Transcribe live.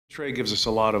Trea gives us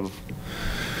a lot of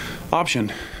option.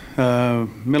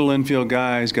 Middle infield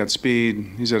guy, he's got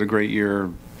speed, he's had a great year,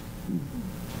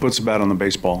 puts the bat on the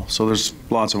baseball, so there's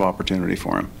lots of opportunity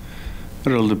for him.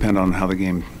 But it'll depend on how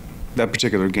that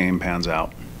particular game pans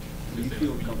out. Do you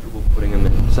feel comfortable putting him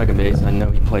at second base? I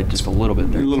know he played just a little bit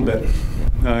there. A little bit.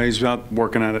 He's out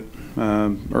working at it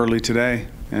early today,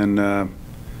 and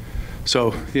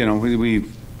so we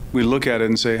look at it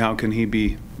and say, how can he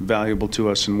be valuable to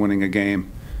us in winning a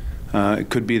game? It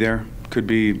could be there, could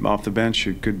be off the bench,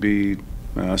 it could be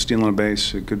stealing a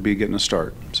base, it could be getting a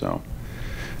start. So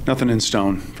nothing in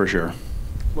stone for sure.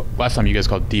 Last time you guys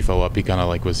called Defoe up, he kind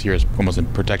of was here almost in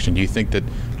protection. Do you think that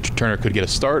Turner could get a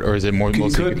start, or is it more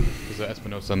mostly because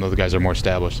Espinosa and those guys are more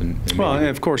established? Well, yeah,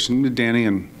 of course, Danny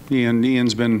and Ian.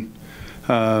 Ian's been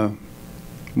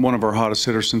one of our hottest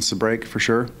hitters since the break for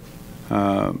sure,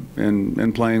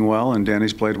 and playing well, and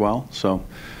Danny's played well. So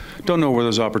don't know where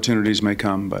those opportunities may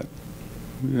come, but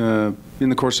in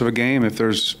the course of a game, if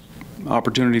there's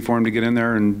opportunity for him to get in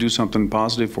there and do something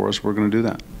positive for us, we're going to do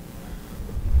that.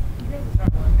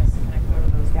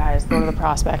 Go to the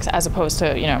prospects as opposed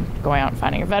to going out and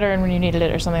finding a veteran when you needed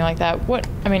it or something like that. What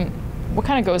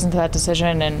kind of goes into that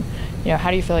decision, and how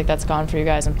do you feel like that's gone for you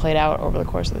guys and played out over the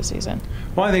course of the season?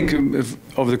 Well, I think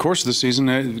over the course of the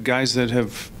season, guys that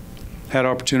have had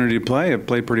opportunity to play have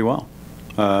played pretty well.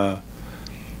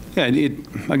 Again,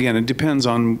 it depends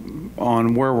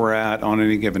on where we're at on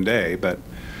any given day, but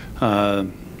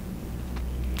Clint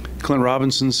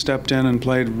Robinson stepped in and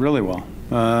played really well.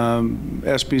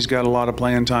 SB's got a lot of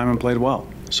playing time and played well.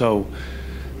 So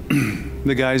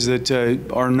the guys that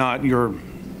are not your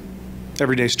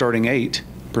everyday starting 8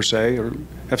 per se, or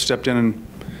have stepped in and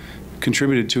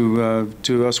contributed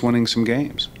to us winning some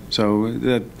games. So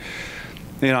that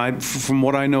from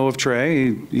what I know of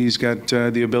Trea, he's got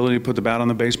the ability to put the bat on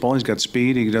the baseball. He's got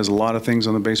speed. He does a lot of things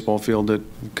on the baseball field that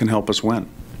can help us win.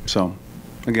 So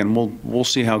again, we'll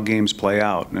see how games play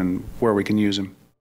out and where we can use him.